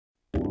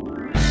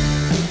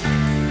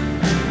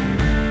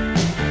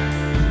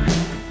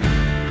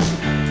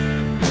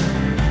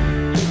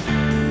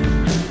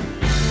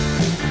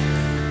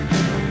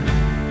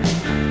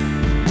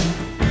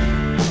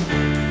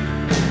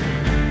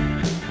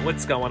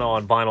going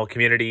on, vinyl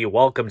community?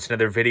 Welcome to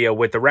another video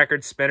with the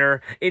Record Spinner.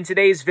 In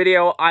today's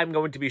video, I'm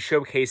going to be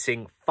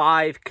showcasing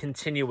 5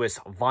 continuous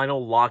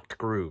vinyl locked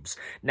grooves.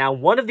 Now,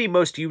 one of the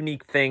most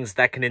unique things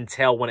that can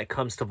entail when it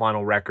comes to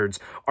vinyl records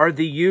are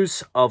the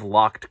use of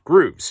locked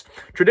grooves.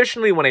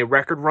 Traditionally, when a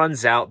record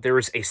runs out, there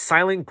is a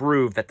silent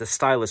groove that the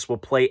stylus will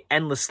play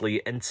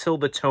endlessly until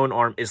the tone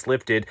arm is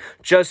lifted,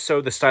 just so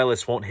the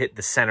stylus won't hit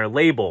the center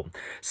label.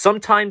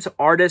 Sometimes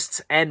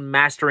artists and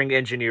mastering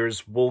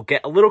engineers will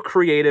get a little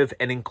creative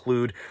and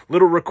include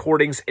little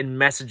recordings and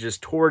messages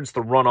towards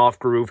the runoff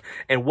groove,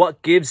 and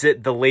what gives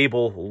it the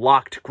label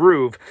locked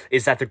groove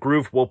is that the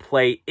groove will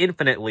play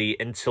infinitely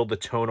until the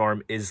tone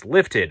arm is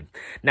lifted.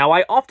 Now,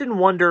 I often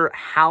wonder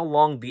how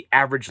long the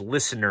average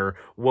listener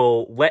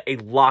will let a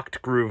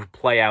locked groove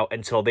play out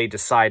until they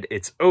decide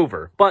it's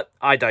over, but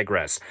I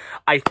digress.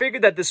 I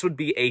figured that this would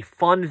be a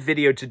fun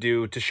video to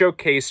do to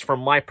showcase from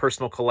my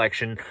personal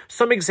collection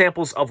some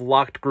examples of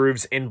locked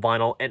grooves in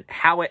vinyl and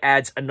how it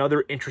adds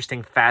another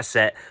interesting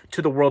facet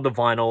to the world of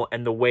vinyl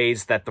and the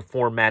ways that the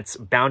format's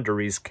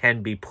boundaries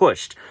can be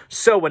pushed.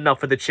 So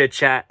enough of the chit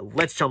chat,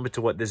 let's jump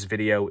into what this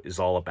video is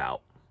all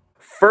about.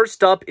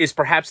 First up is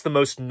perhaps the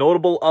most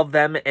notable of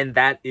them, and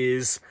that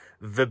is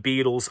the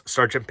Beatles'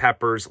 Sgt.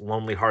 Pepper's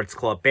Lonely Hearts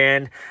Club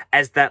Band.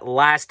 As that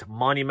last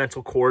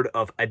monumental chord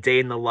of A Day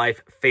in the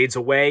Life fades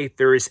away,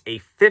 there is a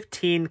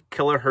 15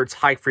 kilohertz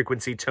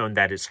high-frequency tone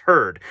that is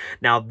heard.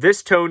 Now,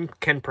 this tone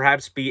can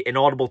perhaps be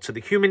inaudible to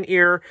the human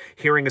ear.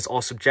 Hearing is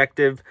all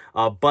subjective,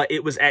 but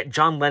it was at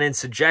John Lennon's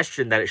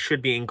suggestion that it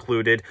should be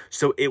included,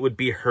 so it would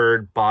be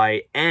heard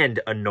by and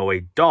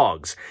annoyed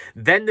dogs.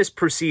 Then this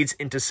proceeds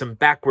into some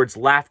backwards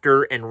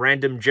laughter and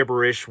random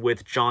gibberish,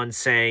 with John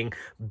saying,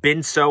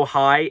 "Been so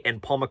high,"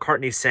 and Paul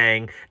McCartney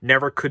saying,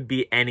 "Never could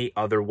be any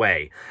other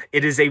way."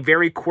 It is a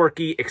very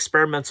quirky,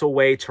 experimental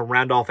way to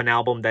round off an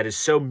album that is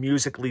so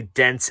musically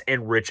dense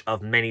and rich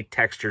of many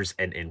textures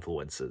and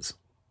influences.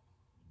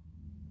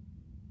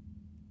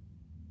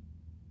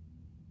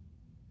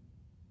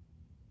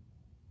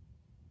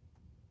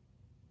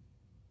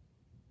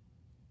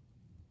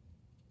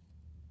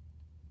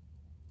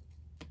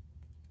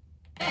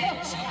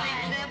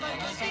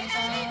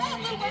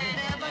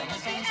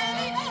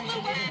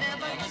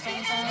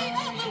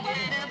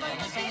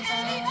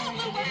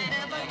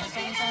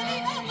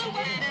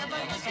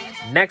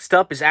 Next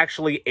up is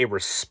actually a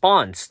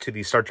response to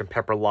the Sgt.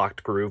 Pepper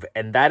locked groove,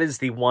 and that is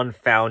the one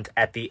found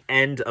at the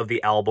end of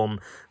the album,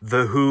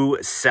 The Who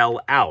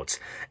Sell Out.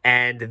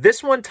 And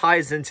this one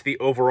ties into the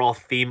overall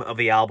theme of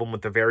the album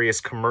with the various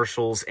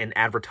commercials and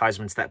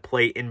advertisements that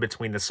play in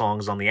between the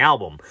songs on the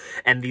album.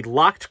 And the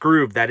locked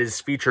groove that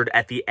is featured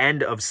at the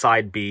end of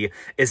Side B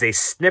is a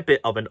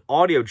snippet of an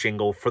audio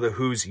jingle for The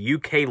Who's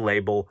UK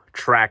label,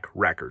 Track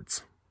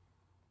Records.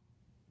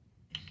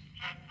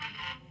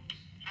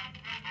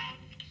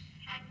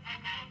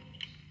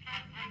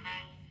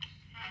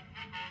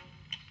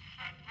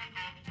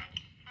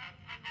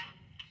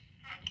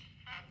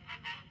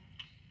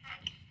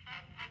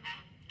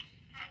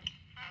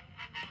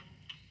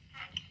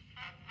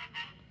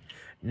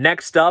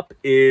 Next up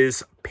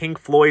is Pink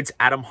Floyd's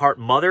Atom Heart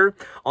Mother.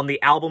 On the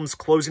album's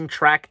closing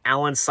track,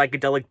 Alan's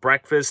Psychedelic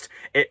Breakfast,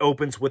 it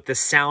opens with the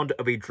sound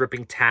of a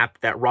dripping tap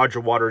that Roger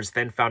Waters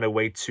then found a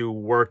way to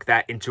work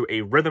that into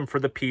a rhythm for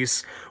the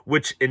piece,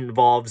 which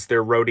involves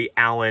their roadie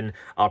Alan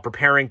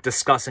preparing,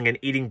 discussing, and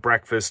eating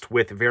breakfast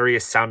with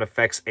various sound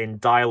effects and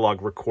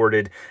dialogue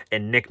recorded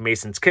in Nick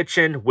Mason's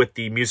kitchen, with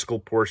the musical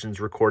portions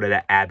recorded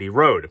at Abbey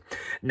Road.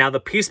 Now,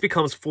 the piece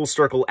becomes full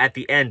circle at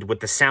the end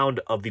with the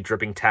sound of the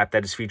dripping tap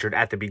that is featured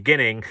at the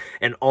beginning,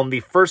 and on the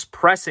first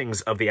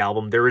pressings of the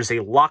album, there is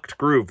a locked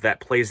groove that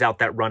plays out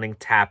that running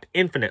tap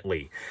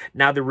infinitely.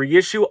 Now, the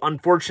reissue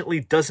unfortunately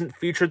doesn't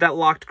feature that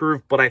locked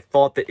groove, but I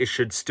thought that it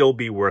should still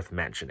be worth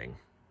mentioning.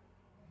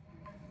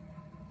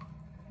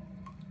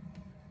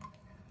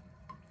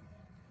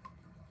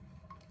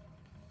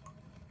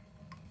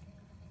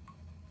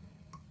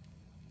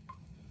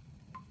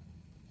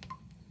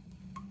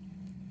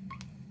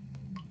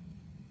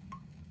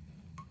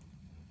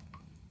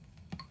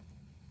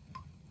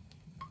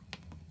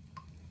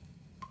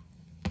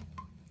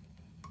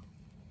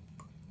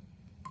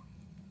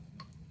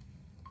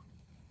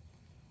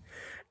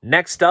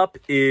 Next up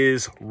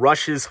is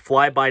Rush's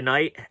Fly By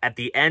Night. At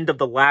the end of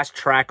the last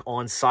track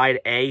on side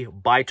A,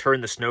 By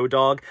Turn the Snow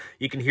Dog,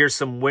 you can hear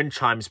some wind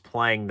chimes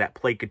playing that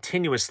play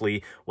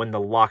continuously when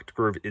the locked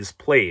groove is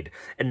played.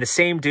 And the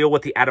same deal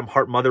with the Atom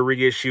Heart Mother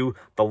reissue.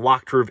 The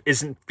locked groove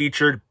isn't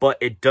featured, but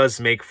it does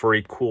make for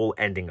a cool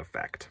ending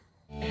effect.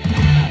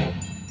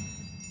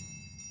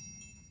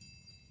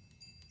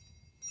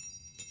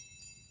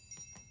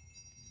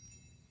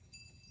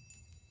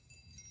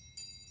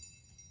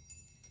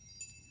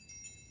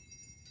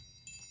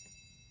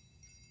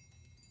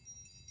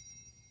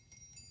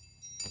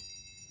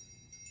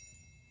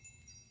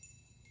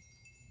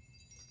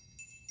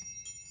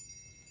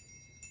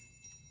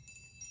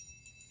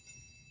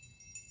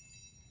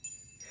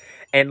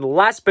 And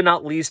last but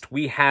not least,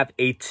 we have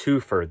a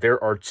twofer.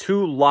 There are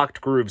 2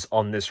 locked grooves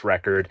on this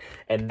record,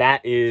 and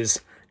that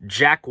is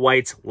Jack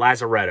White's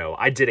Lazaretto.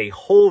 I did a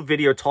whole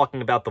video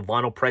talking about the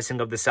vinyl pressing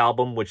of this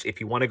album, which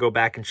if you want to go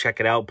back and check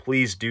it out,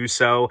 please do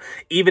so.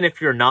 Even if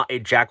you're not a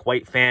Jack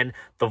White fan,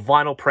 the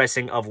vinyl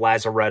pressing of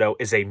Lazaretto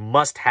is a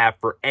must-have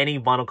for any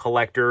vinyl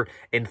collector,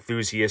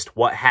 enthusiast,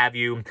 what have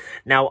you.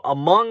 Now,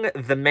 among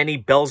the many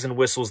bells and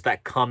whistles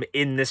that come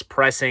in this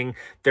pressing,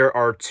 there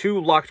are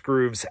 2 locked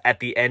grooves at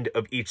the end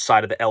of each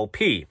side of the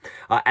LP.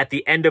 At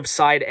the end of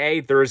side A,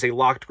 there is a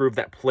locked groove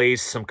that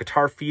plays some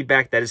guitar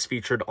feedback that is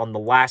featured on the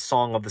last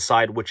song of the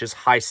side, which is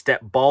High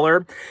Step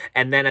Baller.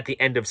 And then at the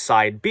end of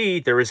side B,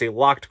 there is a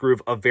locked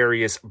groove of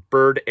various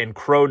bird and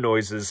crow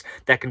noises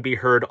that can be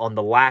heard on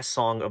the last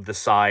song of the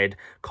side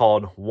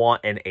called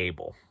Want and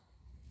Able.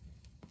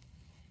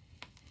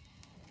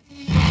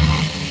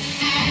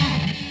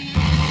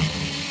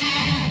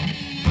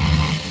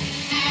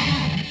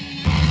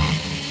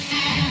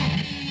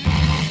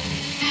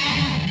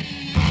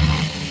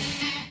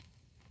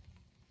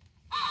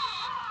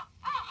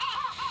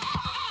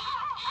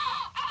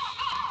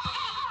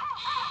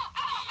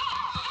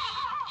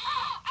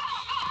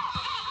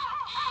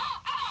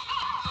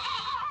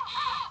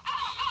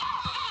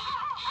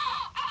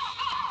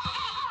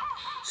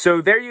 So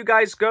there you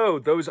guys go.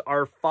 Those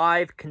are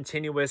 5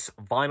 continuous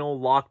vinyl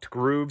locked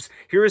grooves.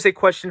 Here is a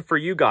question for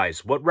you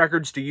guys. What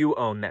records do you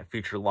own that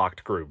feature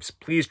locked grooves?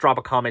 Please drop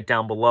a comment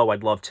down below.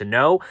 I'd love to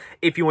know.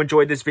 If you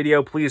enjoyed this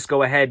video, please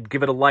go ahead,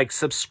 give it a like,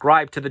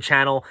 subscribe to the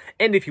channel.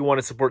 And if you want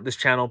to support this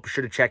channel, be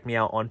sure to check me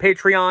out on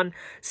Patreon.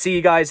 See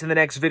you guys in the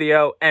next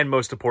video. And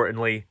most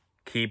importantly,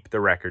 keep the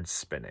records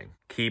spinning.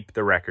 Keep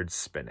the records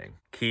spinning.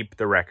 Keep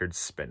the records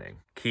spinning.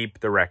 Keep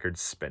the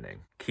records spinning.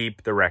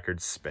 Keep the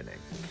records spinning.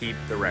 Keep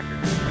the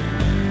records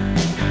spinning.